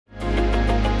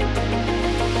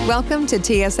Welcome to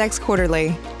TSX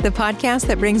Quarterly, the podcast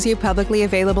that brings you publicly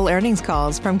available earnings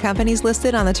calls from companies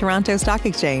listed on the Toronto Stock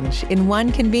Exchange in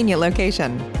one convenient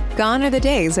location. Gone are the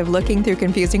days of looking through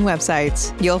confusing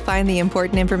websites. You'll find the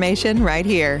important information right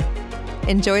here.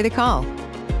 Enjoy the call.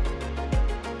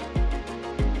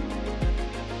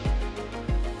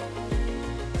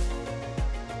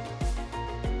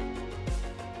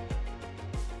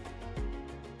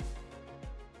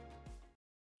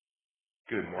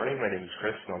 Good morning. My name is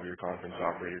Chris, and I'll be your conference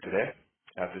operator today.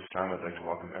 At this time, I'd like to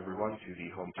welcome everyone to the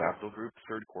Home Capital Group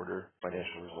third quarter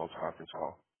financial results conference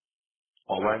call.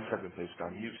 All lines have been placed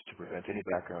on mute to prevent any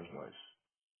background noise.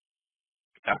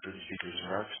 After the speaker's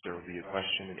remarks, there will be a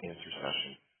question and answer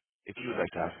session. If you would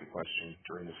like to ask a question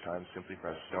during this time, simply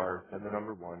press star, then the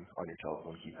number 1 on your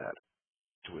telephone keypad.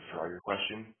 To withdraw your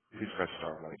question, please press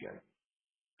star 1 again.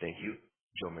 Thank you.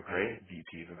 Jill McRae,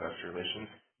 VP of Investor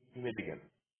Relations, you may begin.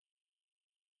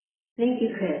 Thank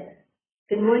you, Chris.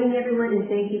 Good morning, everyone, and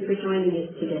thank you for joining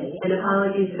us today, and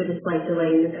apologies for the slight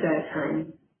delay in the start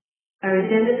time. Our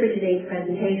agenda for today's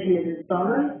presentation is as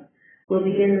follows. We'll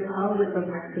begin the call with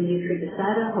remarks from Yousry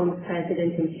Bissada, Home's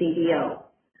President and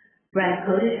CEO. Brad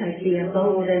Kotush, our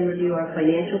CFO, will then review our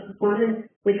financial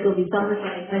performance, which will be followed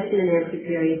by a question and answer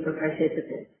period for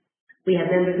participants. We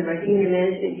have members of our senior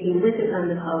management team with us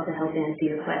on the call to help answer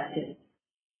your questions.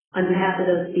 On behalf of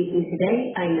those speaking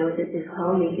today, I note that this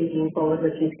call may contain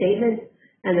forward-looking statements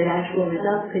and that actual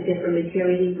results could differ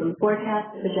materially from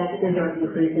forecasts, projections, or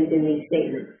conclusions in these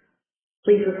statements.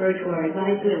 Please refer to our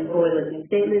advisory on forward-looking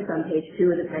statements on page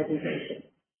 2 of the presentation.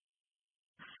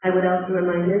 I would also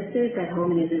remind listeners that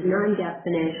Home uses non-GAAP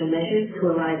financial measures to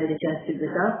arrive at adjusted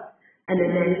results, and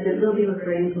that management will be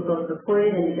referring to both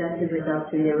reported and adjusted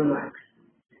results in their remarks.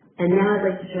 And now I'd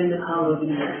like to turn the call over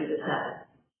to Yousry Bissada.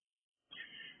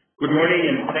 Good morning,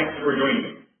 and thanks for joining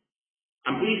me.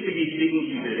 I'm pleased to be speaking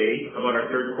to you today about our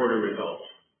third quarter results.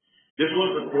 This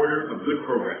was a quarter of good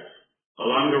progress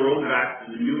along the road back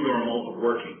to the new normal of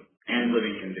working and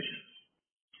living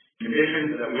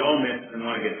conditions that we all miss and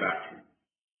want to get back to.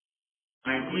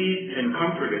 I'm pleased and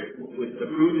comforted with the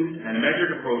prudent and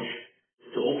measured approach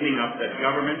to opening up that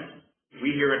government,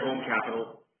 we here at Home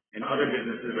Capital, and other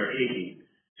businesses are taking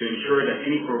to ensure that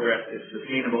any progress is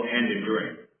sustainable and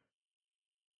enduring.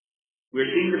 We're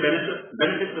seeing the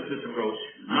benefits of this approach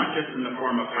not just in the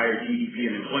form of higher GDP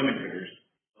and employment figures,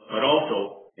 but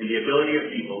also in the ability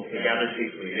of people to gather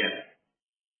safely again.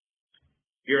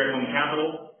 Here at Home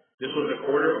Capital, this was a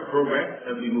quarter of progress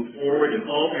as we move forward in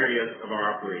all areas of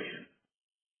our operation,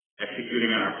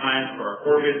 executing on our plans for our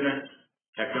core business,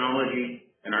 technology,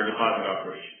 and our deposit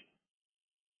operation.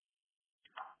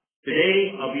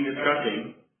 Today, I'll be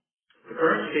discussing the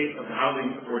current state of the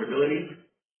housing affordability,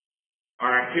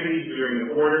 our activities during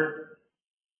the quarter,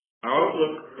 our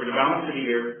outlook for the balance of the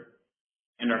year,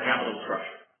 and our capital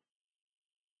structure.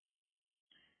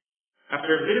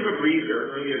 After a bit of a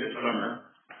breather earlier this summer,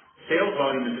 sales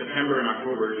volume in September and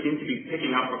October seem to be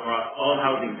picking up across all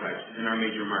housing types in our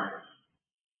major markets.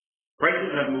 Prices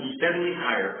have moved steadily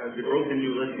higher as the growth in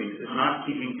new listings is not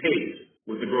keeping pace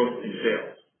with the growth in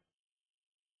sales.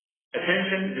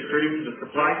 Attention is turning to the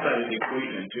supply side of the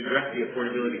equation to address the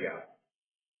affordability gap.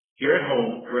 Here at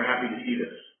Home, we're happy to see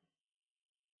this.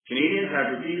 Canadians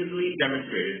have repeatedly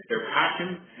demonstrated their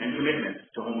passion and commitment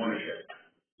to home ownership,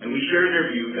 and we share their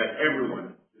view that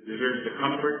everyone deserves the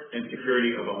comfort and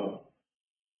security of a home.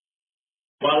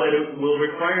 While it will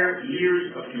require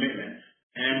years of commitment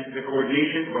and the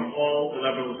coordination from all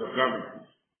levels of government,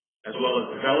 as well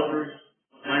as developers,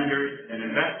 lenders, and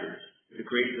investors to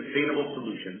create sustainable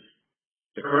solutions,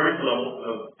 the current level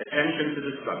of attention to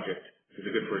this subject is a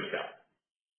good first step.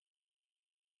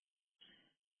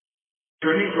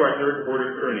 Turning to our third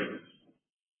quarter earnings.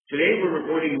 Today we're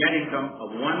reporting net income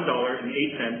of $1.08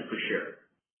 per share.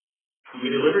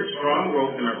 We delivered strong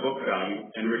growth in our book value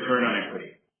and return on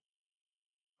equity.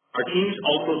 Our teams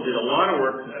also did a lot of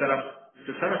work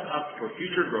to set us up for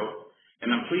future growth, and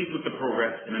I'm pleased with the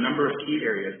progress in a number of key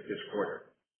areas this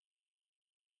quarter.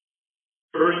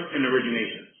 First, in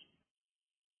originations.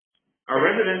 Our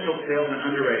residential sales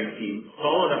and underwriting team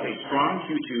followed up a strong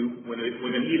Q2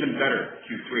 with an even better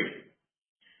Q3.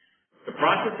 The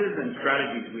processes and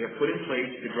strategies we have put in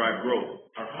place to drive growth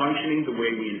are functioning the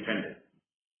way we intended.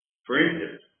 For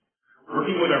instance,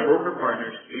 working with our broker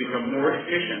partners to become more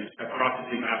efficient at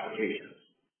processing applications,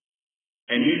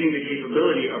 and using the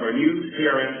capability of our new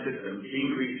CRM system to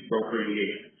increase broker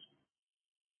engagements.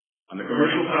 On the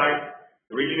commercial side,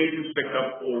 originations picked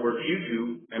up over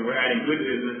Q2, and we're adding good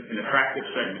business in attractive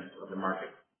segments of the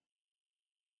market.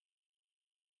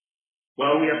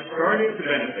 While we have started to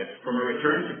benefit from a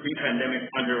return to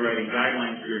pre-pandemic underwriting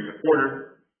guidelines during the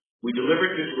quarter, we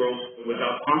delivered this growth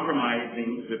without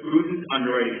compromising the prudent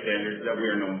underwriting standards that we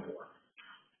are known for.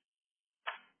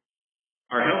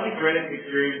 Our healthy credit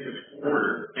experience this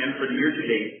quarter and for the year to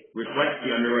date reflects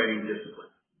the underwriting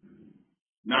discipline.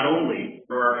 Not only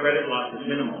are our credit losses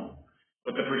minimal,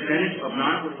 but the percentage of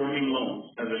non-performing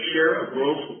loans as a share of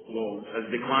gross loans has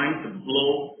declined to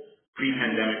below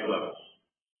pre-pandemic levels.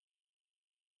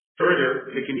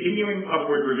 Further, the continuing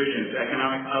upward revision to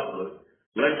economic outlook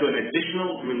led to an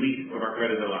additional release of our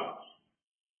credit allowance.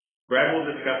 Brad will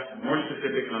discuss more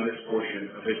specifics on this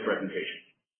portion of his presentation.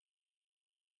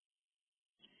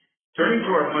 Turning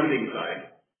to our funding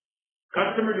side,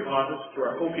 customer deposits through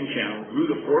our Oaken channel grew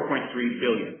to $4.3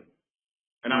 billion.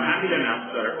 And I'm happy to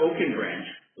announce that our Oaken branch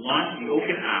launched the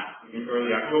Oaken app in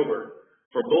early October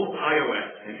for both iOS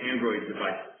and Android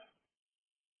devices.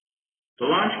 The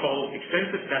launch followed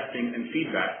extensive testing and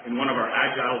feedback in one of our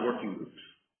agile working groups.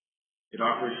 It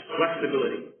offers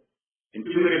flexibility,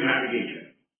 intuitive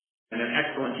navigation, and an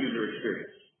excellent user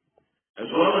experience, as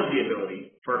well as the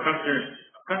ability for our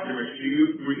customers to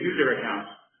use their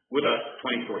accounts with us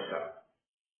 24/7.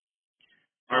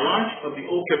 Our launch of the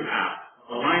Oaken app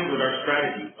aligns with our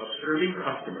strategy of serving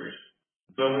customers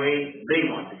the way they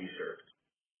want to be served.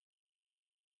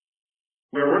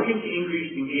 We are working to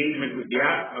increase engagement with the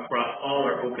app across all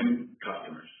our Oaken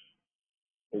customers.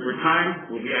 Over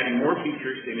time, we'll be adding more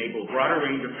features to enable a broader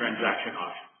range of transaction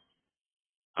options.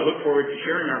 I look forward to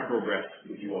sharing our progress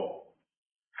with you all.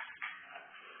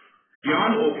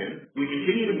 Beyond Oaken, we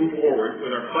continue to move forward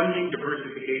with our funding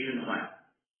diversification plan.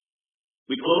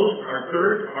 We closed our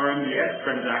third RMBS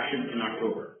transaction in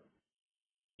October.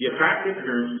 The attractive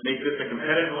terms make this a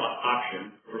competitive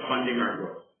option for funding our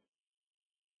growth.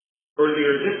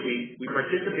 Earlier this week, we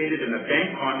participated in a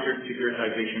bank-sponsored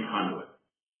securitization conduit.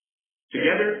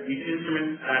 Together, these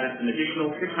instruments added an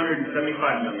additional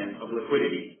 $675 million of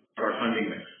liquidity to our funding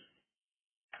mix.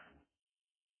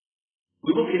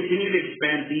 We will continue to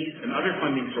expand these and other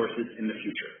funding sources in the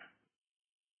future.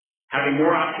 Having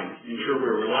more options ensure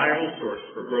we're a reliable source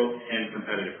for growth and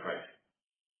competitive pricing.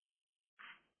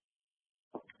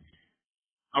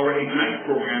 Our IGNITE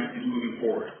program is moving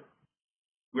forward.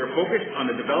 We are focused on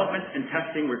the development and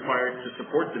testing required to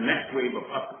support the next wave of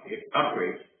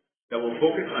upgrades that will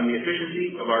focus on the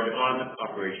efficiency of our deposit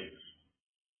operations.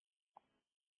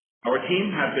 Our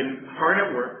team has been hard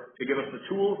at work to give us the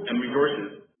tools and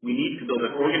resources we need to build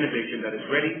an organization that is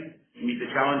ready to meet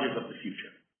the challenges of the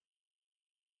future.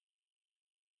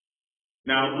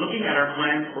 Now, looking at our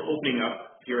plans for opening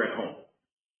up here at home.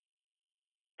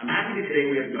 I'm happy to say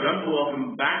we have begun to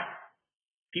welcome back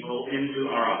people into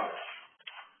our office.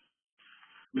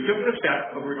 We took the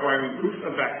step of requiring proof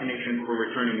of vaccination for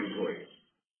returning employees.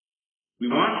 We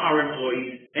want our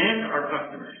employees and our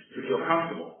customers to feel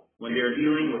comfortable when they are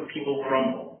dealing with people from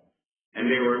home, and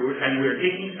we are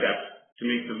taking steps to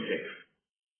make them safe.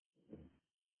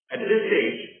 At this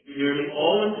stage, nearly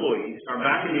all employees are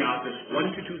back in the office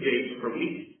 1 to 2 days per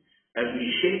week as we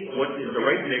shape what is the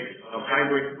right mix of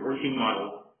hybrid working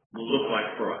model will look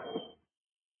like for us.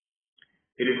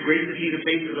 It is great to see the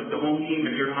faces of the home team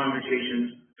and hear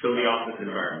conversations fill the office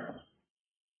environment.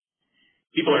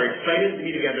 People are excited to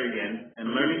be together again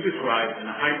and learning to thrive in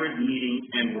a hybrid meeting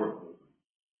and work group.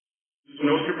 It's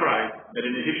no surprise that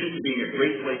in addition to being a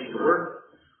great place to work,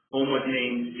 home was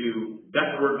named to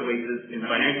best workplaces in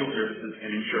financial services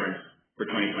and insurance for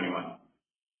 2021.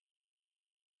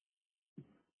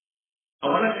 I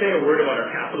want to say a word about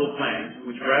our capital plans,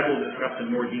 which Brad will discuss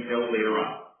in more detail later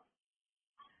on.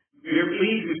 We are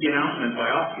pleased with the announcement by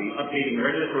OSFI updating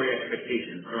regulatory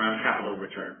expectations around capital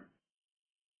return.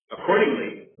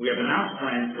 Accordingly, we have announced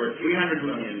plans for a $300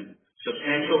 million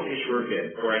substantial issuer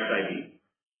bid, or SIB.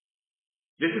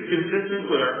 This is consistent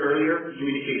with our earlier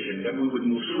communication that we would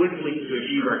move swiftly to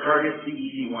achieve our target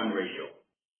CET1 ratio.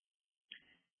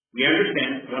 We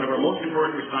understand one of our most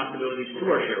important responsibilities to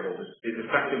our shareholders is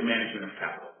effective management of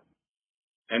capital.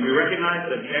 And we recognize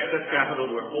that the excess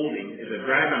capital we're holding is a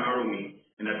drag on ROE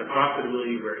and that the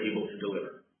profitability we're able to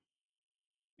deliver.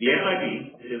 The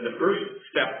SIB is the first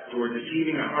step towards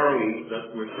achieving an ROE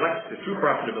that reflects the true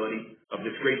profitability of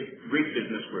this great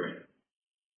business we're in.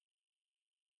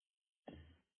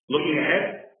 Looking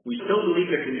ahead, we still believe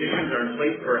that conditions are in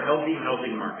place for a healthy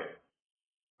housing market.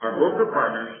 Our broker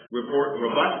partners report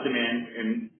robust demand in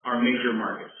our major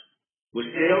markets, with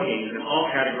sale gains in all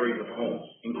categories of homes,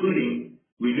 including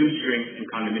renewed strength in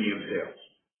condominium sales.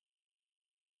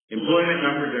 Employment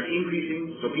numbers are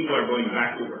increasing, so people are going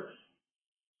back to work.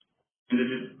 And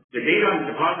the data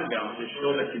on deposit balances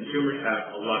show that consumers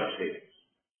have a lot of savings.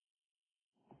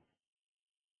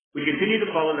 We continue to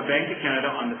follow the Bank of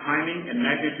Canada on the timing and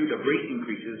magnitude of rate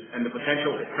increases and the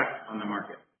potential effect on the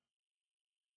market.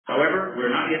 However, we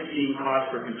are not yet seeing cause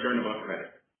for concern about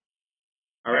credit.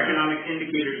 Our economic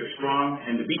indicators are strong,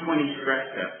 and the B20 stress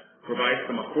test provides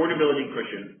some affordability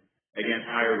cushion against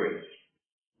higher rates.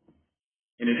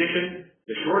 In addition,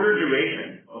 the shorter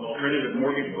duration of alternative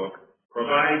mortgage book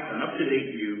provides an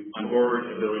up-to-date view on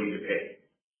borrowers' ability to pay.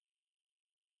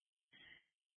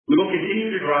 We will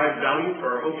continue to drive value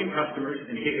for our Oaken customers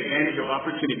and take advantage of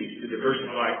opportunities to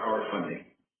diversify our funding.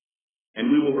 And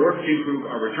we will work to improve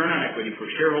our return on equity for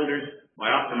shareholders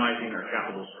by optimizing our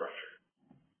capital structure.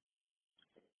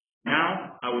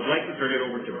 Now, I would like to turn it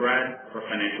over to Brad for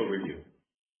financial review.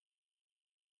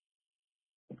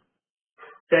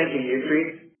 Thank you,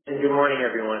 Yousry, and good morning,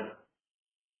 everyone.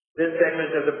 This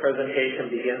segment of the presentation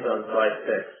begins on slide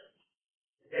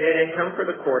 6. Net income for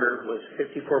the quarter was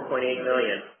 $54.8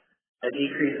 million, a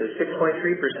decrease of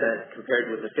 6.3%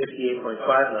 compared with the $58.5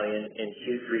 million in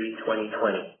Q3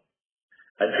 2020.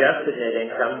 Adjusted net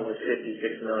income was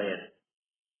 $56 million.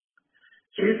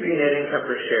 Q3 net income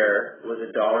per share was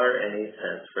 $1.08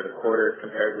 for the quarter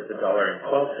compared with $1.12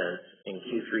 in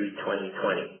Q3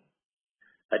 2020.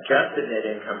 Adjusted net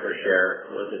income per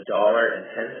share was $1.10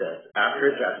 after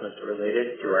adjustments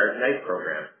related to our Ignite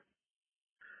program.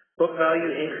 Book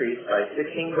value increased by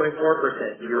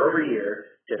 16.4% year over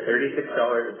year to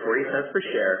 $36.40 per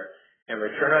share, and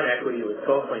return on equity was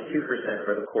 12.2%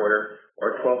 for the quarter,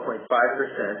 or 12.5%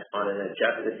 on an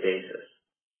adjusted basis.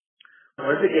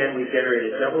 Once again, we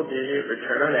generated double-digit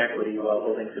return on equity while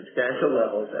holding substantial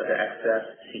levels of excess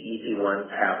CET1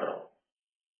 capital.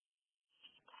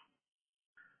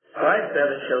 Slide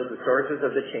 7 shows the sources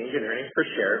of the change in earnings per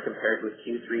share compared with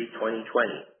Q3 2020.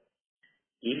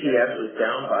 EPS was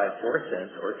down by 4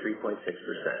 cents or 3.6%.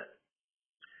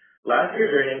 Last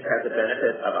year's earnings had the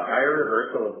benefit of a higher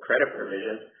reversal of credit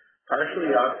provisions, partially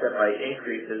offset by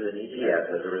increases in EPS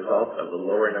as a result of the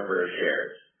lower number of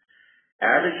shares.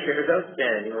 Average shares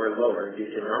outstanding were lower due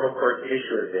to normal course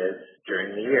issuer bids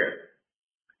during the year.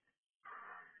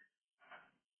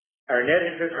 Our net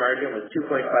interest margin was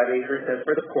 2.58%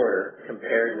 for the quarter,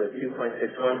 compared with 2.61%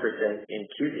 in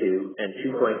Q2 and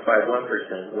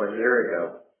 2.51% 1 year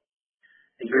ago.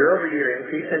 The year-over-year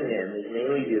increase in NIM is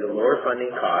mainly due to lower funding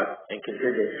costs and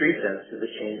contributed 3 cents to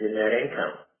the change in net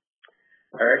income.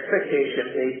 Our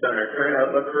expectation, based on our current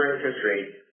outlook for interest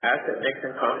rates, asset mix,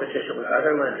 and competition with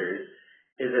other lenders,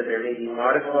 is that there may be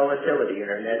modest volatility in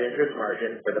our net interest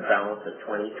margin for the balance of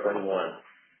 2021.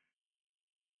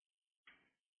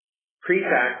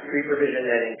 Pre-tax, pre-provision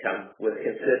net income was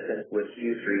consistent with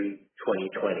Q3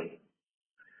 2020.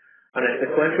 On a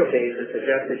sequential basis,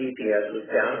 adjusted EPS was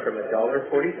down from $1.44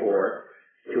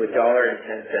 to $1.10,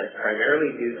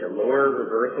 primarily due to lower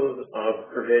reversals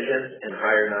of provisions and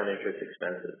higher non-interest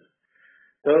expenses.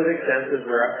 Those expenses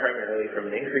were up primarily from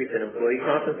an increase in employee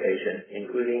compensation,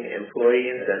 including employee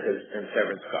incentives and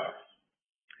severance costs.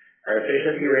 Our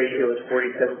efficiency ratio is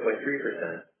 47.3%,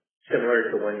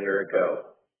 similar to 1 year ago.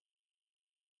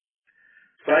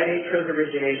 Slide 8 shows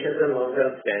originations and loans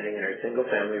outstanding in our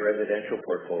single-family residential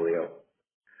portfolio.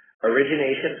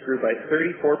 Originations grew by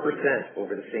 34%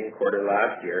 over the same quarter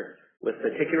last year, with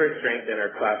particular strength in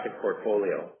our classic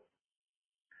portfolio.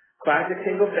 Classic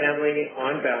single-family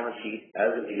on balance sheet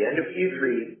as of the end of Q3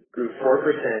 grew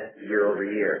 4% year over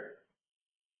year.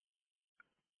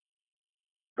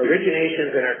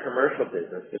 Originations in our commercial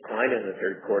business declined in the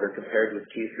third quarter compared with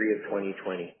Q3 of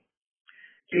 2020.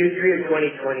 Q3 of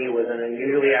 2020 was an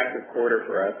unusually active quarter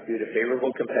for us due to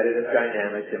favorable competitive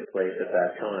dynamics in place at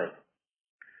that time.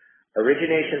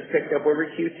 Originations picked up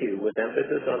over Q2 with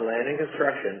emphasis on land and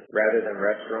construction rather than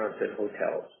restaurants and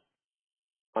hotels.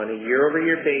 On a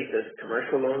year-over-year basis,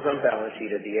 commercial loans on balance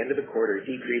sheet at the end of the quarter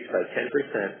decreased by 10%,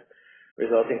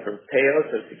 resulting from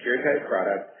payouts of securitized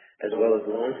products as well as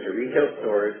loans to retail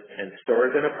stores and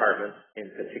stores and apartments in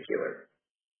particular.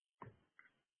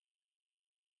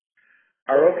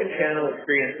 Our Oaken channel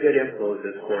experienced good inflows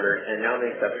this quarter and now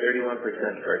makes up 31%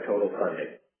 of our total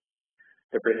funding.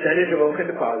 The percentage of Oaken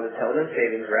deposits held in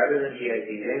savings rather than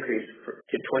GICs increased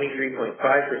to 23.5%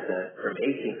 from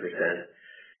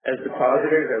 18%, as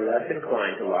depositors are less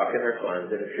inclined to lock in their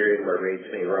funds in a period where rates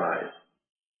may rise.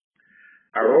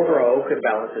 Our overall Oaken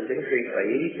balances increased by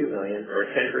 $82 million or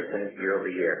 10% year over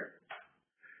year.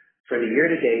 For the year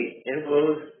to date,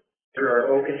 inflows through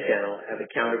our Oaken channel have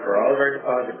accounted for all of our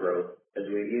deposit growth, as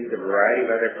we've used a variety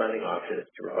of other funding options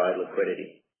to provide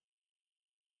liquidity.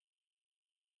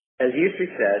 As Yousry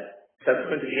said,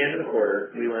 subsequent to the end of the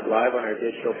quarter, we went live on our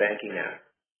digital banking app.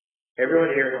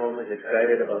 Everyone here at home is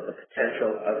excited about the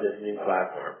potential of this new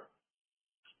platform.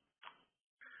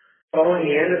 Following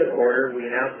the end of the quarter, we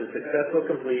announced the successful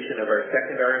completion of our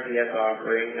second RMBS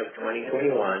offering of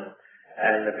 2021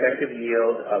 at an effective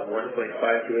yield of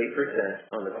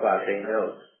 1.528% on the Class A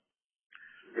notes.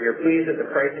 We are pleased that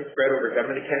the pricing spread over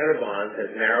Government of Canada bonds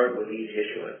has narrowed with each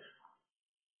issuance.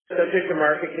 Subject to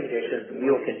market conditions,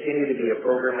 we will continue to be a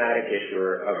programmatic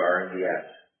issuer of RMBS.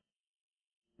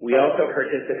 We also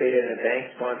participated in a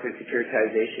bank-sponsored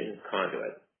securitization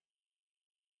conduit.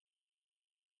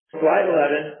 Slide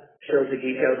 11 shows the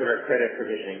details of our credit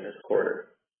provisioning this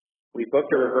quarter. We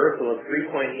booked a reversal of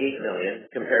 $3.8 million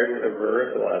compared with a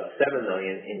reversal of $7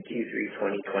 million in Q3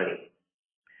 2020.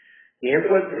 The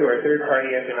inputs to our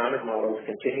third-party economic models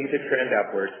continue to trend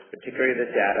upwards, particularly the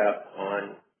data on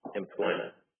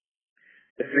employment.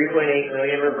 The $3.8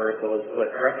 million reversal is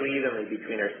split roughly evenly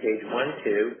between our Stage 1,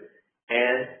 2,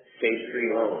 and Stage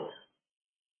 3 loans.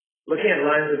 Looking at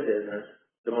lines of business,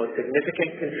 the most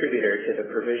significant contributor to the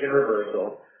provision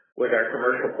reversal was our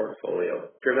commercial portfolio,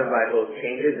 driven by both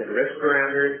changes in risk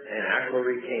parameters and actual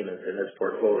repayments in this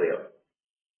portfolio.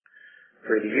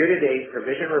 For the year-to-date,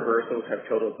 provision reversals have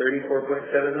totaled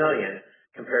 $34.7 million,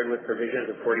 compared with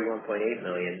provisions of $41.8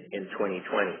 million in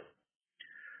 2020.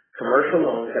 Commercial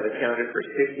loans have accounted for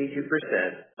 62%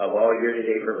 of all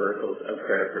year-to-date reversals of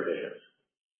credit provisions.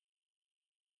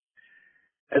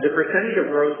 As a percentage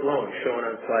of gross loans shown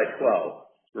on slide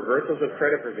 12, reversals of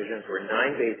credit provisions were 9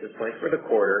 basis points for the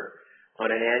quarter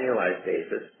on an annualized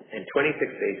basis and 26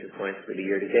 basis points for the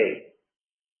year-to-date.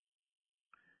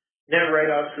 Net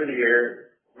write-offs for the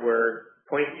year were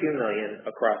 $0.2 million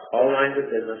across all lines of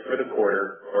business for the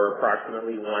quarter, or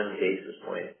approximately 1 basis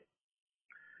point.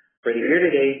 For the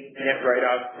year-to-date, net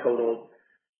write-offs totaled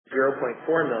 $0.4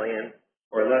 million,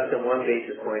 or less than 1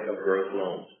 basis point of gross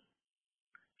loans.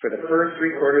 For the first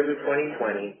 3 quarters of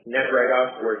 2020, net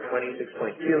write-offs were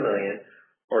 $26.2 million,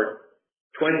 or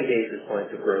 20 basis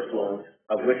points of gross loans,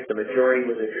 of which the majority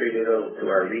was attributable to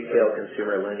our retail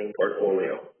consumer lending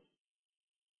portfolio.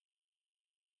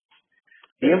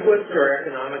 The inputs to our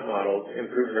economic models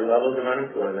improved the levels of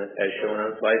unemployment, as shown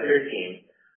on slide 13,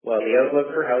 while the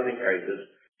outlook for housing prices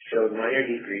showed minor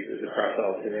decreases across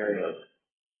all scenarios.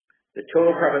 The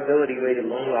total probability-weighted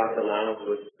loan loss allowance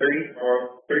was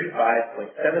 $35.7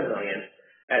 million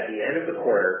at the end of the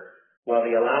quarter, while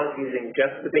the allowance using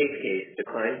just the base case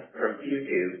declined from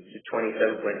Q2 to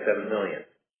 $27.7 million.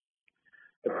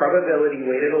 The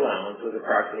probability-weighted allowance was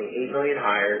approximately $8 million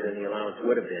higher than the allowance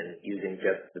would have been using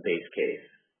just the base case.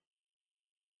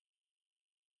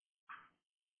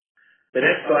 The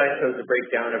next slide shows the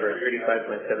breakdown of our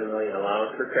 $35.7 million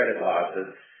allowance for credit losses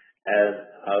as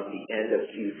of the end of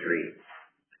Q3.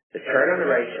 The chart on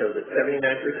the right shows that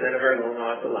 79% of our loan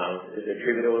loss allowance is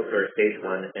attributable to our Stage 1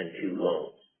 and 2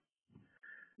 loans.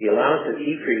 The allowance has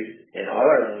decreased in all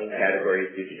our lending categories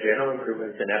due to general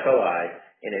improvements in FLI,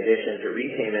 in addition to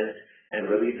repayments and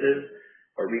releases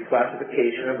or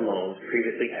reclassification of loans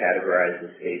previously categorized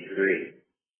as Stage 3.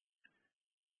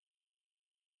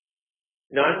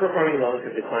 Non-performing loans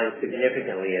have declined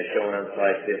significantly, as shown on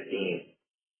slide 15.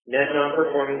 Net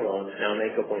non-performing loans now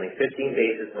make up only 15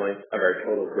 basis points of our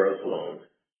total gross loans.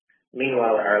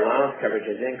 Meanwhile, our allowance coverage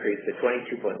has increased to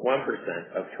 22.1%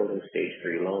 of total Stage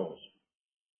 3 loans.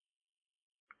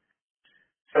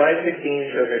 Slide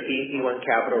 16 shows our CET1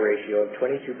 capital ratio of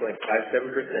 22.57%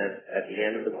 at the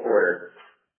end of the quarter,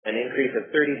 an increase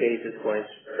of 30 basis points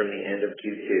from the end of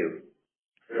Q2.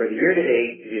 For the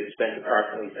year-to-date, we have spent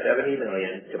approximately $70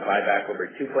 million to buy back over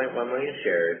 2.1 million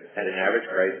shares at an average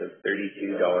price of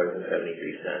 $32.73.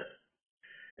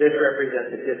 This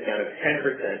represents a discount of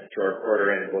 10% to our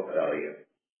quarter-end book value.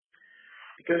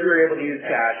 Because we were able to use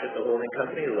cash at the holding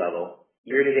company level,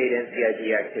 year-to-date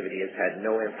NCIB activity has had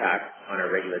no impact on our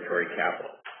regulatory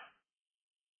capital.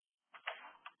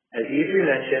 As usually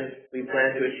mentioned, we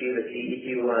plan to achieve a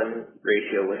CET1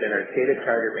 ratio within our stated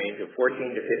target range of 14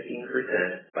 to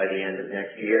 15% by the end of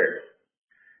next year.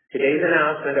 Today's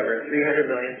announcement of our $300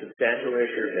 million substantial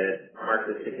issuer bid marks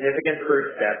a significant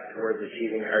first step towards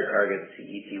achieving our target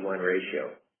CET1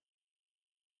 ratio.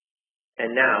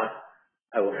 And now,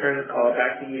 I will turn the call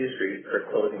back to you, Street,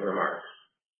 for closing remarks.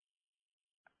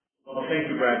 Well, thank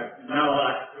you, Brad. Now I'll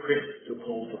ask Chris to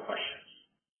poll for questions.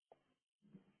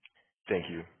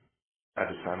 Thank you. At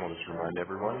this time, I'll just remind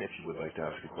everyone, if you would like to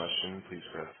ask a question, please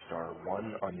press star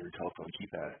 1 on your telephone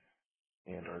keypad.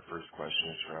 And our first question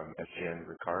is from Etienne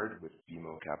Ricard with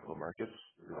BMO Capital Markets.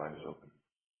 Your line is open.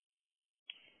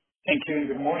 Thank you and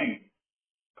good morning.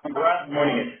 Congrats Good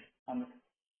morning. on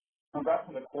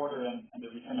the quarter and the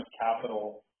return of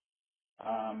capital.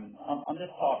 On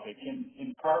this topic,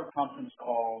 in prior conference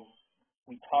calls,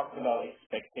 we talked about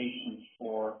expectations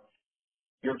for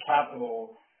your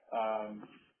capital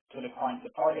to decline to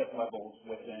target levels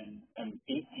within an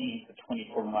 18 to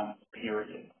 24-month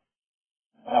period.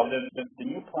 Now, the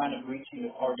new plan of reaching the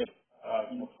target,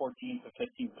 14 to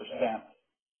 15%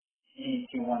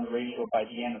 CET1 ratio by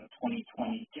the end of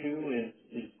 2022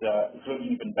 is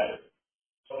looking even better.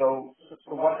 So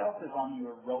what else is on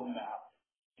your roadmap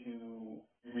to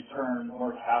return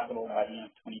more capital by the end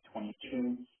of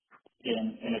 2022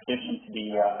 in addition to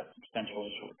the substantial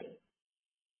issuer bid?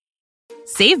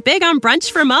 Save big on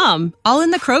brunch for mom, all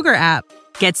in the Kroger app.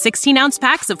 Get 16-ounce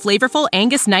packs of flavorful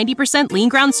Angus 90% lean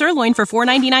ground sirloin for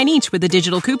 $4.99 each with a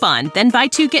digital coupon. Then buy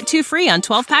 2, get 2 free on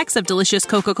 12 packs of delicious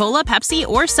Coca-Cola, Pepsi,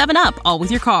 or 7-Up, all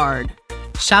with your card.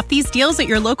 Shop these deals at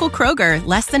your local Kroger,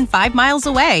 less than 5 miles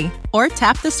away. Or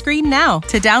tap the screen now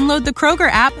to download the Kroger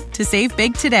app to save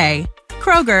big today.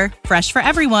 Kroger, fresh for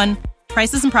everyone.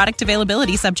 Prices and product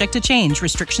availability subject to change.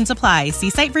 Restrictions apply. See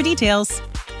site for details.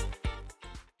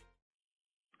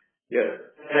 Yeah,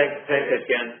 thanks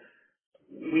again.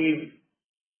 We've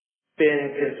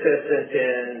been consistent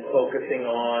in focusing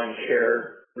on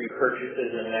share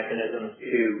repurchases and mechanisms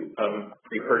to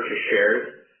repurchase shares.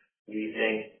 We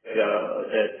think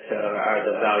that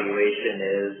the valuation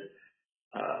is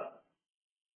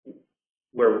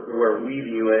where we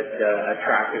view it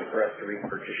attractive for us to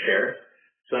repurchase shares.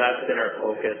 So that's been our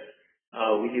focus.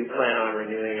 We do plan on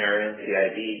renewing our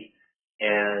NCIB,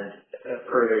 and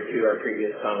further to our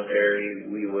previous commentary,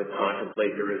 we would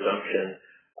contemplate the resumption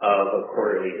of a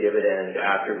quarterly dividend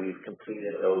after we've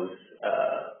completed those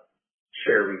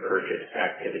share repurchase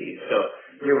activities. So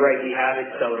you're right, we have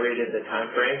accelerated the time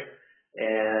frame,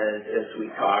 and since we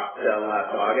talked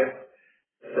last August,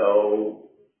 so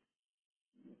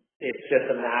it's just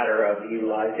a matter of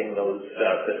utilizing those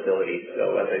facilities.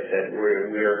 So as I said, we're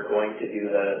going to do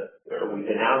we've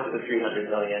announced the $300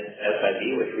 million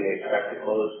SIB, which we expect to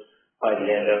close by the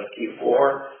end of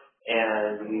Q4,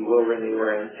 and we will renew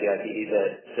our NCIB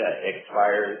that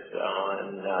expires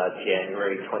on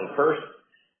January 21st,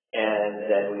 and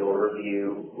then we will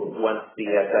review, once the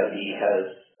SIB has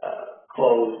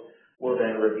closed, we'll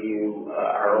then review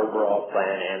our overall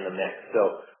plan and the mix.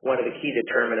 So one of the key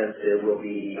determinants will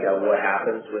be what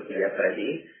happens with the SIB,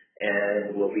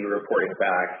 and we'll be reporting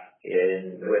back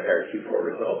with our Q4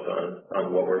 results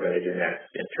on what we're going to do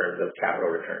next in terms of capital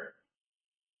return.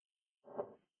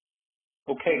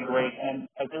 Okay, great. And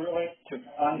as it relates to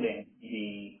funding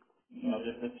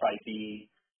this SIB,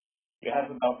 you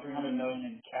have about $300 million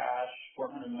in cash,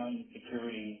 $400 million in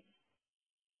securities.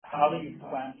 How do you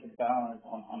plan to balance,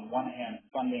 on one hand,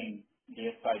 funding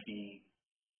the SIB,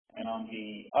 and on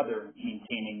the other,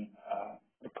 maintaining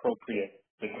appropriate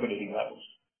liquidity levels?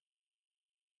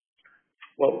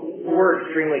 Well, we're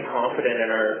extremely confident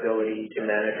in our ability to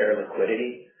manage our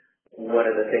liquidity. One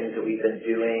of the things that we've been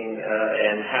doing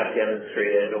and have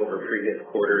demonstrated over previous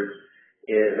quarters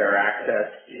is our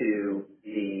access to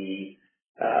the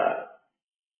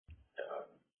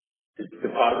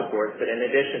deposit boards. But in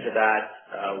addition to that,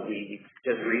 we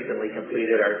just recently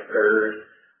completed our third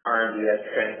RMBS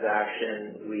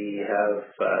transaction. We have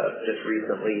just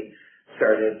recently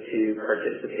started to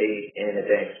participate in a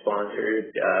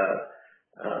bank-sponsored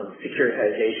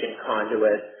securitization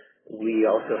conduit. We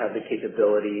also have the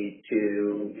capability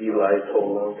to utilize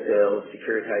whole loan sales,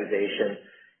 securitization,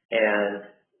 and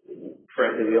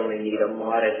frankly, we only need a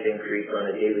modest increase on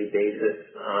a daily basis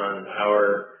on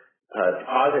our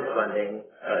deposit funding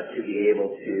to be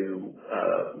able to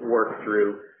work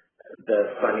through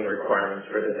the funding requirements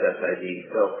for this SIB.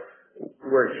 So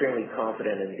we're extremely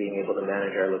confident in being able to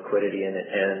manage our liquidity,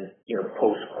 and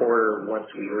post-quarter, once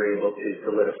we were able to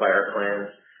solidify our plans,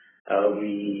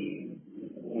 we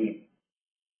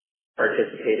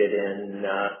participated in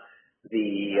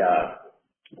the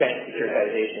bank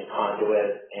securitization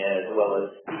conduit as well as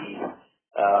the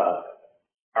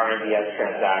RMBS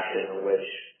transaction, which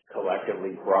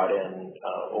collectively brought in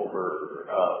over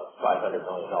 $500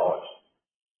 million.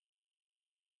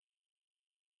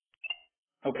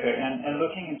 Okay, and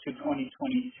looking into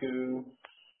 2022,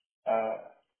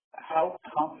 how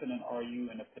confident are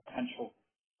you in a potential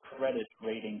credit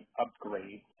rating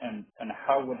upgrade, and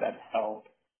how would that help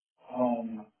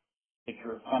Home if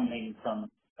you're funding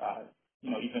from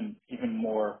even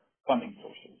more funding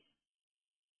sources?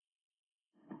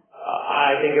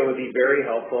 I think it would be very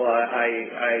helpful.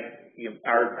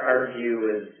 Our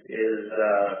view is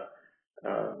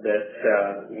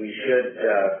that we should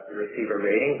receive a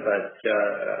rating,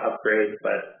 upgrade,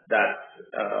 but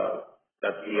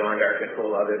that's beyond our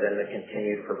control, other than the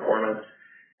continued performance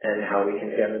and how we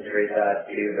can demonstrate that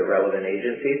to the relevant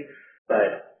agencies.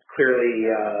 But clearly,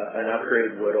 an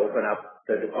upgrade would open up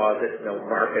the deposit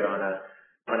market on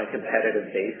on a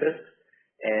competitive basis,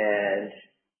 and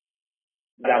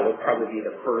that would probably be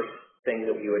the first thing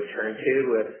that we would turn to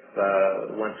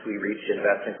once we reach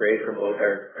investment grade from both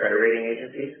our credit rating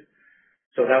agencies.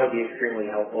 So that would be extremely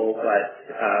helpful, but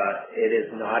it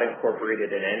is not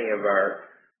incorporated in any of our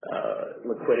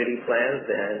liquidity plans,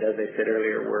 and as I said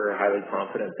earlier, we're highly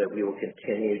confident that we will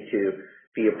continue to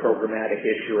be a programmatic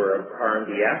issuer of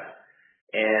RMBS,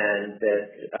 and that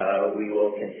we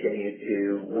will continue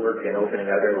to work in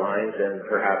opening other lines and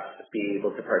perhaps be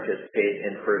able to participate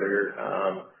in further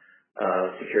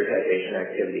securitization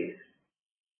activities.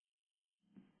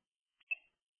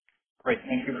 Great.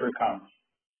 Thank you for your comments.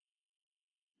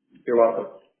 You're welcome.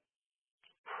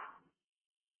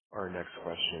 Our next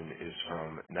question is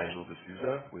from Nigel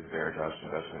D'Souza with Veritas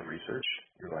Investment Research.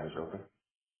 Your line is open.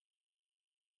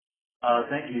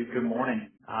 Thank you. Good morning.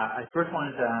 I first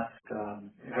wanted to ask a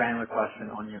granular question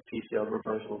on your PCL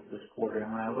reversals this quarter.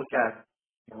 And when I look at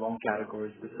your loan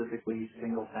categories, specifically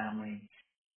single-family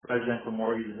residential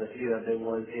mortgages, I see that there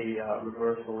was a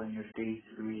reversal in your stage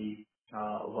 3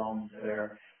 loans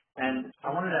there. And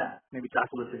I wanted to maybe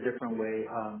tackle this a different way.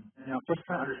 First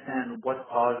trying to understand what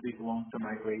caused these loans to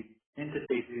migrate into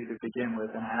stage 3 to begin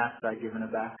with, and I ask that given a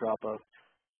backdrop of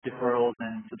deferrals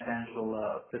and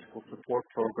substantial fiscal support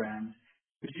programs.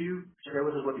 Could you share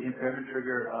with us what the impairment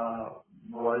trigger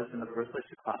was in the first place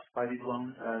to classify these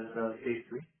loans as stage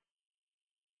 3?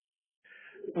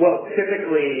 Well,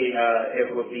 typically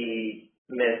it would be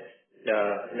missed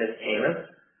payments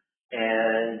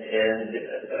and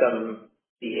some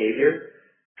behavior.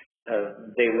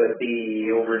 They would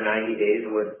be over 90 days,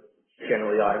 would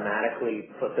generally automatically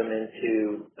put them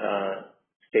into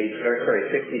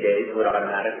 60 days would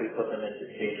automatically put them into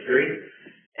stage 3.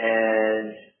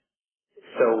 And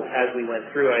so as we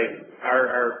went through,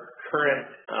 our current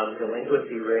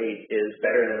delinquency rate is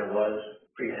better than it was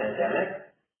pre-pandemic,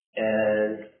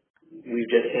 and we've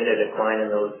just seen a decline in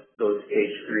those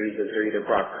stage 3s as they're either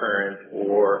brought current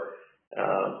or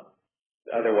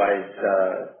otherwise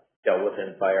dealt with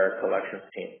by our collections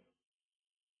team.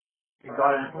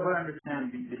 Got it. From what I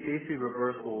understand, the stage 3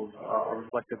 reversals are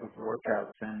reflective of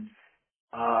workouts, and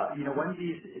when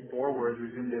these borrowers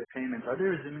resume their payments, are they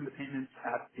resuming the payments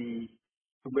at the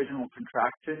original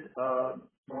contracted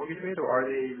mortgage rate, or are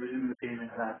they resuming the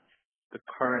payments at the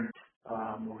current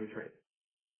mortgage rate?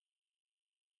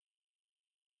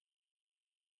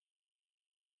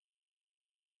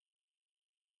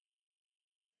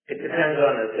 It depends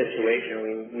on the situation.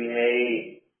 We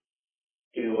may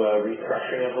do a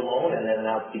restructuring of the loan, and then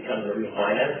that becomes a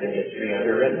refinance and gets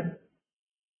re-underwritten.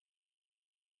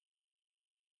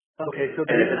 Okay, so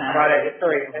and if it's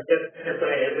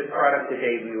product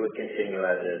today, we would continue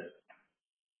as is.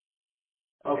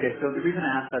 Okay, so the reason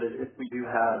I ask that is if we do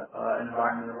have an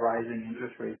environment of rising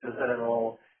interest rates, does that at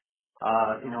all,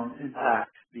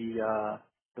 impact the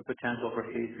potential for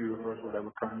stage 3 reversal that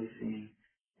we're currently seeing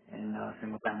in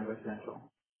single-family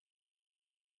residential?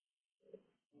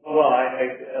 Well,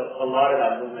 a lot of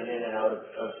that movement in and out of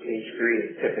stage 3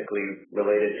 is typically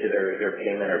related to their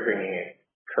payment or bringing it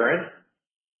current.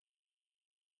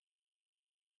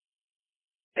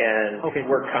 And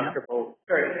we're comfortable.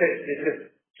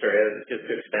 Just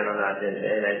to expand on that in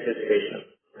anticipation of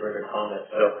further comments.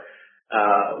 So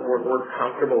we're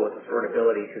comfortable with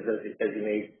affordability because, as you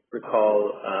may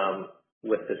recall,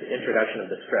 with the introduction of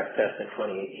the stress test in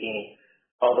 2018,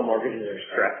 all the mortgages are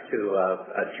stressed to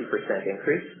a 2%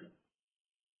 increase.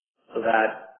 So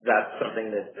that's something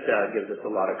that gives us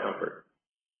a lot of comfort.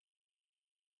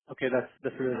 Okay, that's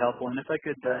really helpful. And if I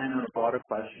could end on a broader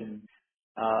question,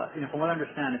 from what I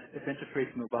understand, if interest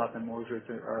rates move up and mortgage rates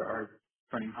are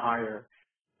turning higher,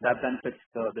 that benefits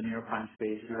the near prime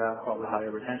space. You have probably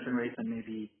higher retention rates and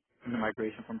maybe the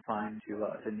migration from prime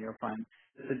to near prime.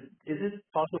 Is it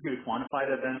possible for you to quantify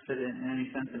that benefit in any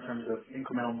sense in terms of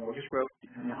incremental mortgage growth?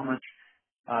 How much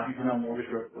incremental mortgage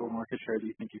growth or market share do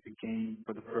you think you could gain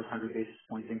for the first 100 basis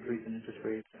points increase in interest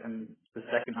rates and the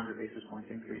second 100 basis points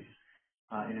increase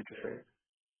in interest rates?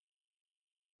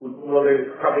 Well, there's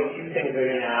probably two things that are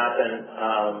going to happen.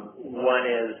 One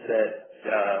is that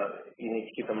you need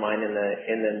to keep in mind in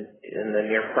the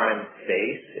near prime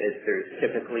space is there's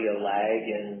typically a lag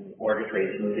in mortgage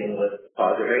rates moving with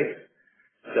deposit rates.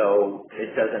 So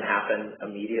it doesn't happen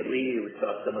immediately. We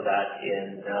saw some of that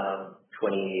in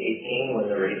 2018 when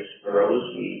the rates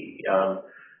rose.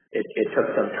 It took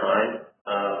some time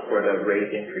for the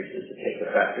rate increases to take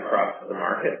effect across the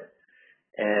market.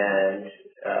 And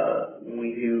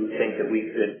we do think that we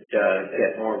could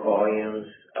get more volumes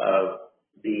of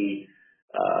the,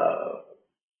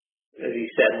 as you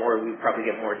we've said more, we probably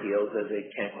get more deals as they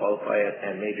can't qualify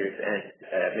at major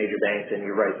banks, and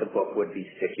you're right, the book would be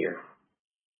stickier.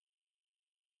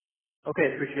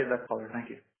 Okay, appreciate that color. Thank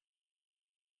you.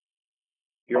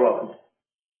 You're welcome.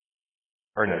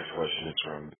 Our next question is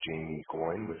from Jamie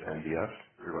Coyne with NBF.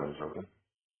 Your line is open.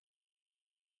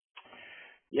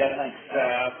 Yeah, thanks.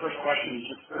 First question is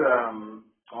just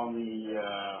on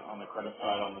the credit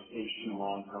side, on the stage 2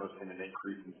 loans, noticing an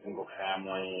increase in single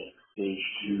family, stage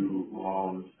 2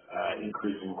 loans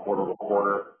increasing quarter to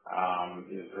quarter.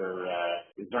 Is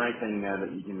there anything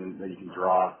that you can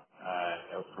draw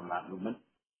out from that movement?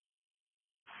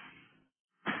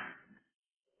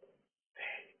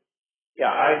 Yeah,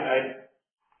 I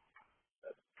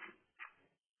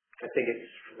think it's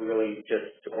really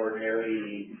just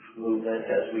ordinary movement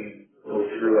as we go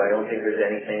through. I don't think there's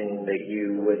anything that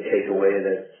you would take away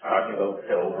that's talking about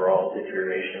the overall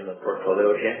deterioration of the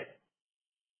portfolio again.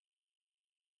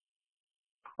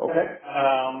 Okay.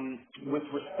 With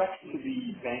respect to the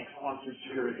bank-sponsored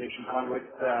securitization conduit,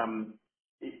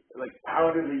 how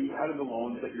do the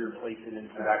loans that you're placing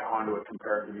into that conduit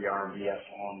compare to the RMBS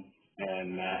loans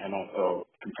and also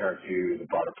compare to the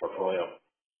broader portfolio?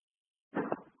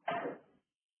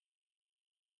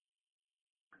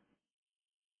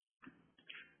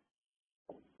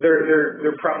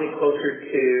 They're probably closer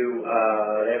to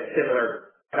they have similar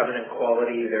covenant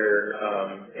quality.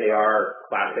 They are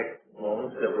classic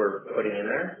loans that we're putting in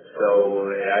there. So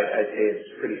I'd say it's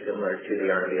pretty similar to the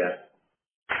RMBS.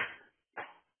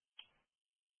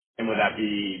 And would that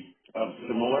be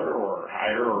similar or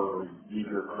higher or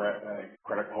weaker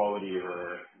credit quality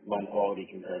or loan quality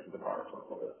compared to the broader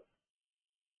portfolio?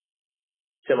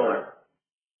 Similar.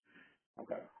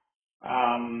 Okay.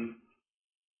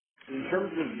 In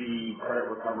terms of the credit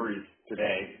recoveries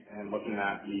today and looking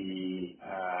at the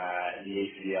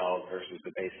ACL versus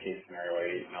the base case scenario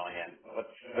at $8 million,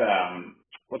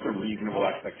 what's a reasonable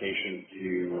expectation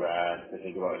to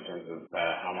think about in terms of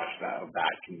how much of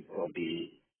that can still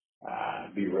be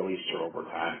released over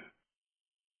time?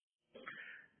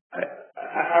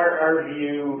 Our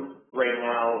view right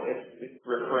now, if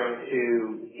referring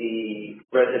to the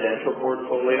residential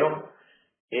portfolio,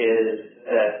 is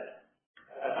that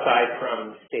aside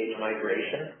from stage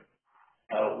migration,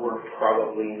 we're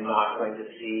probably not going to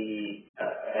see,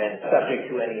 and subject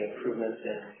to any improvements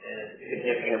and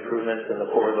significant improvements in the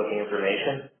forward-looking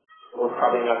information, we're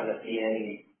probably not going to see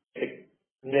any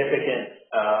significant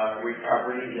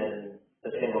recoveries in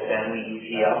the single-family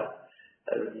ECL.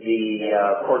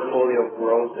 The portfolio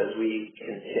growth as we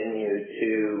continue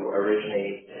to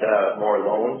originate more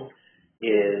loans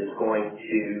is going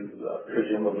to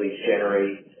presumably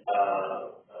generate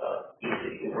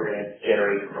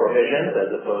provisions as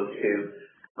opposed to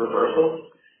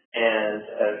reversals. And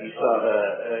as you saw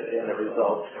in the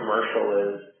results,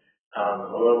 commercial is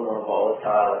a little more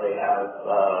volatile. They have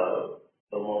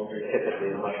the loans are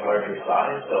typically a much larger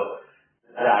size, so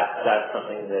that's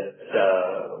something that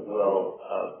will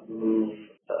move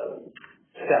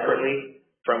separately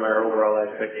from our overall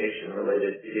expectation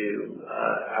related to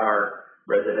our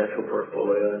residential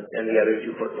portfolio, and the other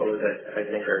two portfolios I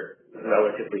think are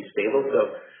relatively stable. So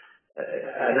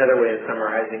another way of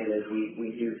summarizing it is we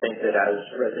do think that as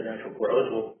residential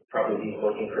grows, we'll probably be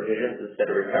booking provisions instead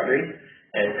of recovery,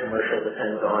 and commercial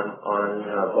depends on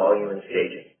volume and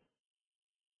staging.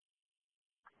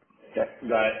 Okay,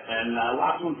 got it. And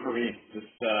last one for me,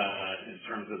 just in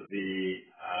terms of the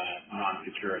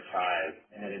non-securitized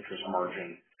net interest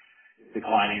margin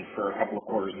declining for a couple of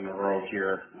quarters in a row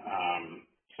here.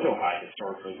 Still high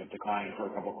historically, but declining for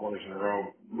a couple of quarters in a row.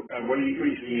 What are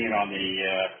you seeing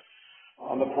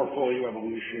on the portfolio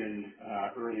evolution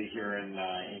early here in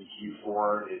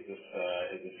Q4? Is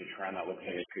this a trend that looks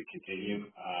like it could continue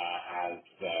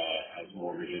as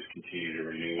mortgages continue to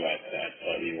renew at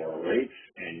slightly lower rates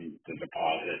and the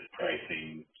deposit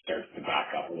pricing starts to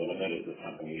back up a little bit? Is this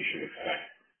something we should expect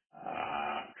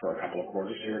for a couple of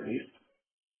quarters here at least?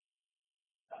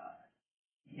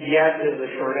 Yes is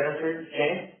the short answer,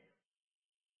 James.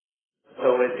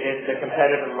 So it's a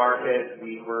competitive market.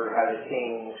 We were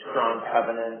seeing strong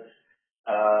covenants.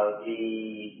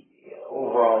 The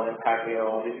overall impact,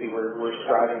 obviously we're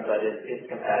striving, but it's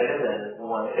competitive. And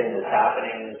one thing that's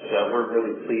happening is we're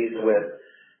really pleased with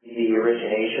the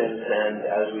originations, and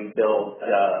as we build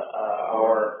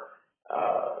our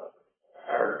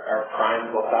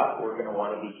prime book up, we're going to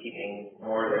want to be keeping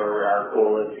more, or our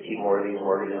goal is to keep more of these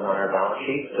mortgages on our balance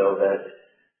sheet so that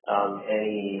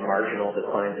any marginal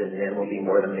declines in NIM will be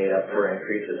more than made up for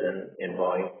increases in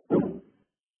volume.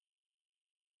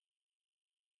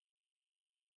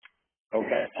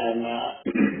 Okay, and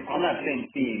on that same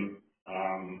theme,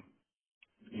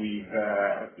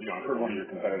 I've heard one of your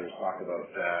competitors talk about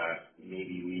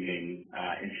maybe leaving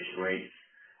interest rates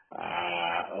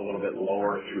a little bit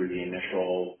lower through the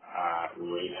initial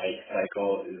rate hike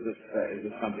cycle. Is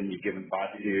this something you've given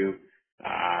thought to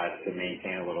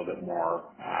maintain a little bit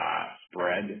more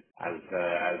spread as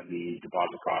the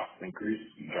deposit costs increase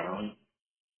generally?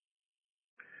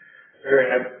 Sure.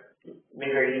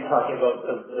 Maybe are you talking about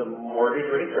the mortgage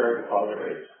rates or deposit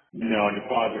rates? No,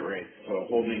 deposit rates. So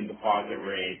holding deposit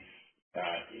rates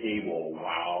stable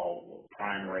while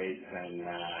prime rates and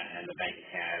the Bank of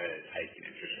Canada is hiking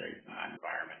interest rates in that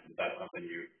environment. Is that something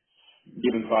you've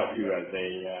given thought to as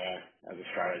a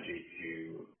strategy to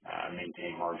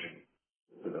maintain margin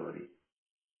stability?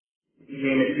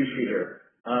 James, it's Hugh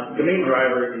here. The main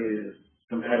driver is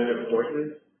competitive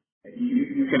forces.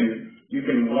 You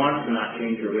can want to not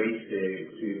change your rates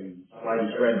to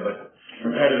slightly spread, but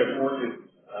competitive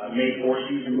forces may force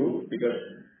you to move because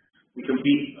we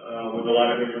compete with a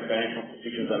lot of different financial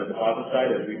institutions on the deposit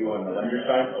side as we do on the lender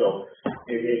side. So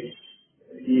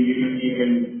you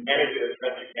can manage it as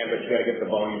best you can, but you got to get the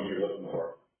volume you're looking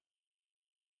for.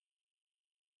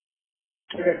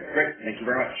 Okay, great. Thank you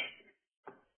very much.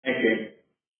 Thank you.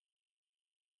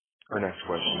 Our next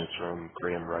question is from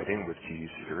Graham Ryding with TD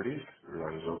Securities. Your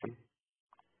line is open.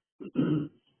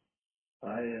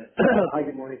 Hi,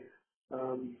 good morning.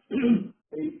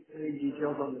 Any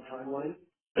details on the timeline?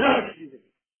 Excuse me.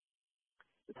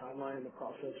 The timeline and the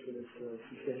process for this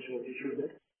substantial issue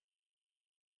bid?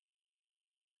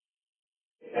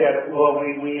 Yeah, well,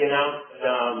 we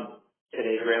announced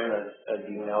today, Graham, as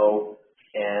you know,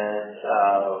 and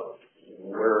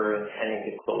we're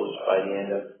intending to close by the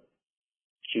end of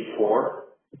Q4,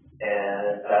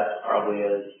 and that's probably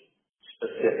as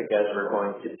specific as we're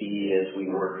going to be as we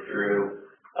work through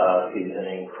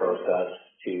seasoning process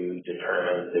to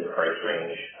determine the price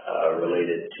range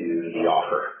related to the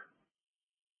offer.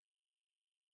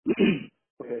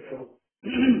 Okay, so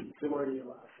similar to your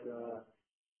last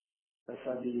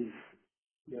SIBs,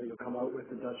 you'll come out with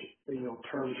the Dutch,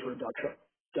 terms for a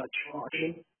Dutch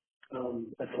auction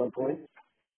at some point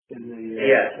in the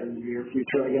near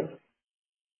future, I guess.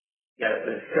 Yeah,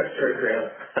 sure, Graham.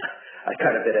 I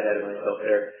got a bit ahead of myself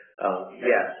there.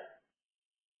 Yes.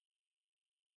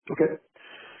 Okay.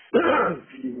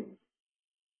 Excuse me.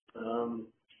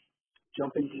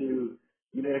 Jumping to,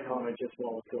 you made a comment just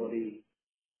volatility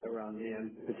around the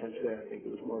end. Potentially, I think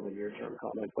it was more of a near-term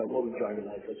comment, but what was driving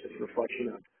that? Was it just reflection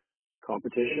of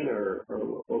competition or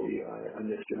what I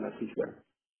missed your message there?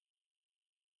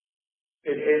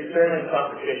 It's certainly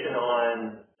competition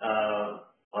on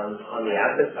the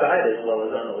asset side as well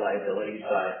as on the liability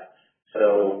side.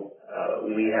 So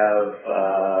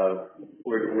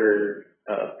we're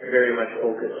very much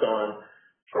focused on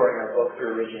growing our book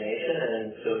through origination,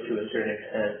 and so to a certain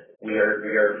extent we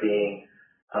are being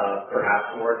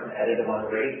perhaps more competitive on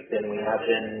rates than we have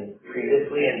been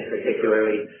previously, and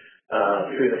particularly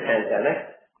through the pandemic.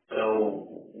 So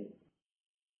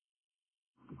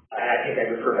I think I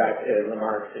refer back to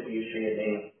remarks that you had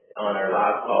made on our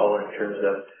last call in terms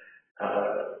of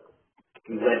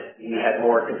we had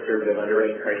more conservative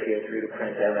underwriting criteria through the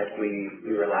pandemic. We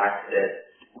relaxed it.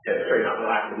 Not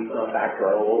relaxed. We've gone back to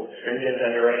our old stringent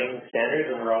underwriting standards,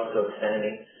 and we're also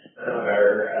expanding some of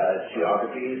our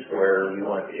geographies where we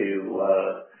want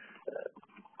to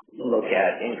look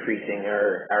at increasing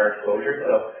our exposure.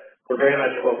 So we're very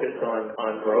much focused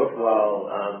on growth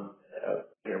while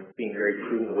being very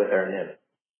prudent with our NIM.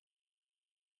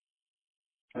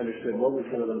 Understood. What were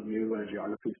some of those new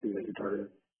geographies that you targeted?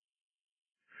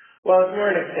 Well, it's more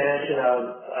an expansion of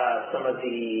some of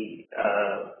the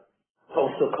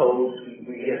postal codes.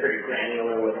 We get very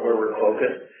granular with where we're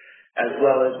focused, as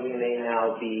well as we may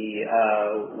now be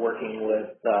working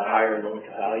with higher loan to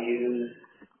values,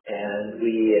 and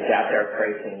we adapt our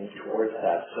pricing towards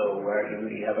that. So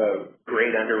we have a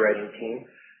great underwriting team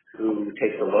who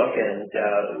takes a look, and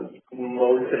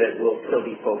most of it will still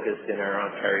be focused in our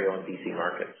Ontario and BC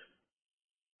markets.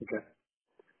 Okay.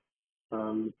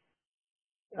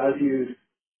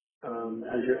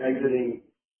 As you're exiting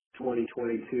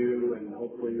 2022, and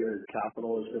hopefully your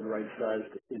capital has been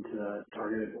right-sized into the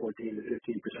targeted 14 to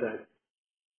 15%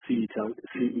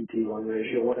 CET1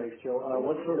 ratio,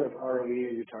 what sort of ROE are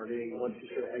you targeting once you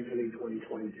start exiting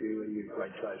 2022 and you've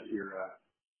right-sized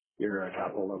your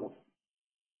capital level?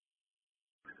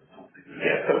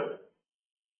 Yeah, so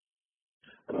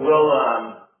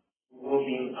we'll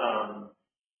be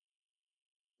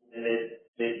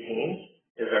mid-teens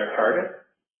is our target.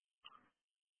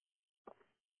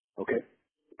 Okay,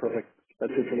 perfect.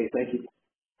 That's it for me. Thank you.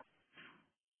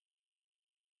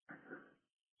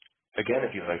 Again,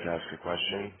 if you'd like to ask a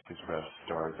question, please press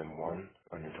star then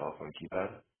 1 on your telephone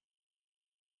keypad.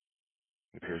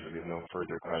 It appears that we have no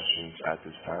further questions at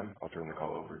this time. I'll turn the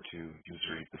call over to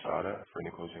Yousry Bissada for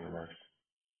any closing remarks.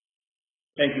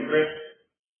 Thank you, Chris.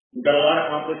 We've got a lot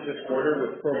accomplished this quarter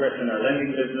with progress in our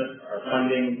lending business, our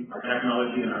funding, our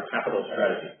technology, and our capital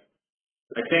strategy.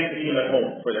 I thank the team at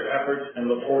home for their efforts and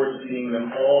look forward to seeing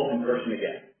them all in person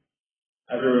again.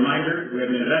 As a reminder, we have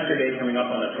an Investor Day coming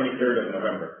up on the 23rd of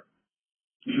November.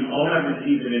 You should all have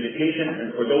received an invitation,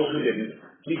 and for those who didn't,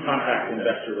 please contact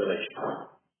Investor Relations.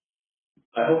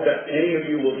 I hope that any of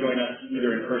you will join us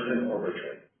either in person or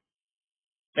virtually.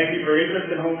 Thank you for your interest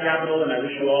in Home Capital, and I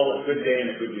wish you all a good day and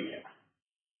a good weekend.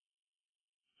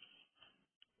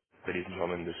 Ladies and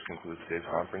gentlemen, this concludes today's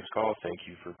conference call. Thank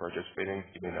you for participating.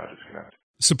 You may now disconnect.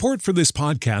 Support for this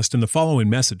podcast and the following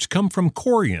message come from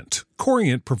Corient.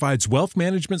 Corient provides wealth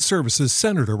management services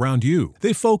centered around you.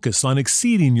 They focus on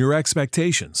exceeding your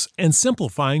expectations and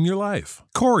simplifying your life.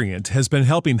 Corient has been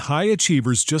helping high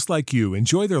achievers just like you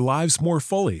enjoy their lives more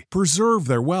fully, preserve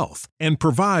their wealth, and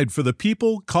provide for the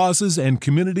people, causes, and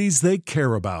communities they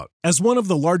care about. As one of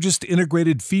the largest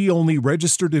integrated fee-only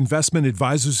registered investment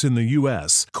advisors in the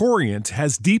U.S., Corient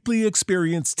has deeply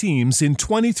experienced teams in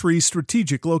 23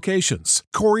 strategic locations.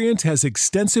 Corient has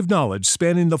extensive knowledge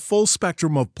spanning the full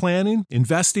spectrum of planning,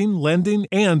 investing, lending,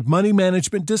 and money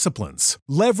management disciplines.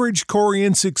 Leverage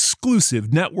Corient's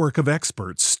exclusive network of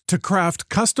experts to craft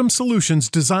custom solutions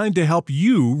designed to help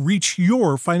you reach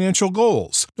your financial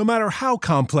goals, no matter how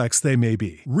complex they may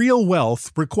be. Real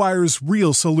wealth requires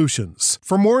real solutions.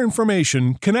 For more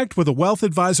information, connect with a wealth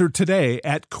advisor today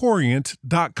at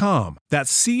Corient.com.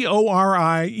 That's Corient.com.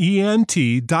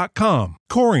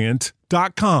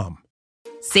 Corient.com.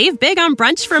 Save big on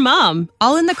brunch for mom,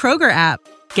 all in the Kroger app.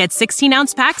 Get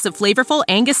 16-ounce packs of flavorful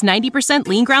Angus 90%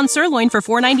 lean ground sirloin for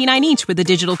 $4.99 each with a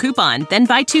digital coupon. Then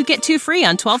buy 2, get 2 free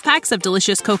on 12 packs of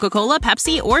delicious Coca-Cola,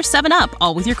 Pepsi, or 7-Up,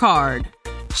 all with your card.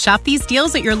 Shop these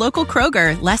deals at your local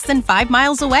Kroger, less than 5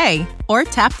 miles away. Or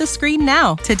tap the screen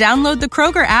now to download the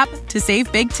Kroger app to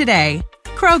save big today.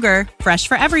 Kroger, fresh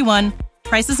for everyone.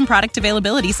 Prices and product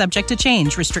availability subject to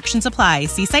change. Restrictions apply.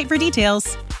 See site for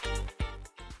details.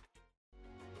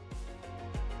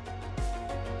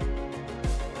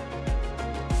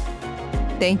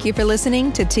 Thank you for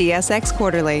listening to TSX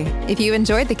Quarterly. If you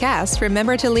enjoyed the cast,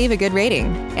 remember to leave a good rating.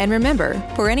 And remember,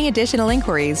 for any additional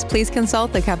inquiries, please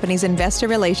consult the company's investor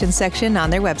relations section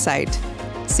on their website.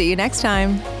 See you next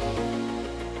time.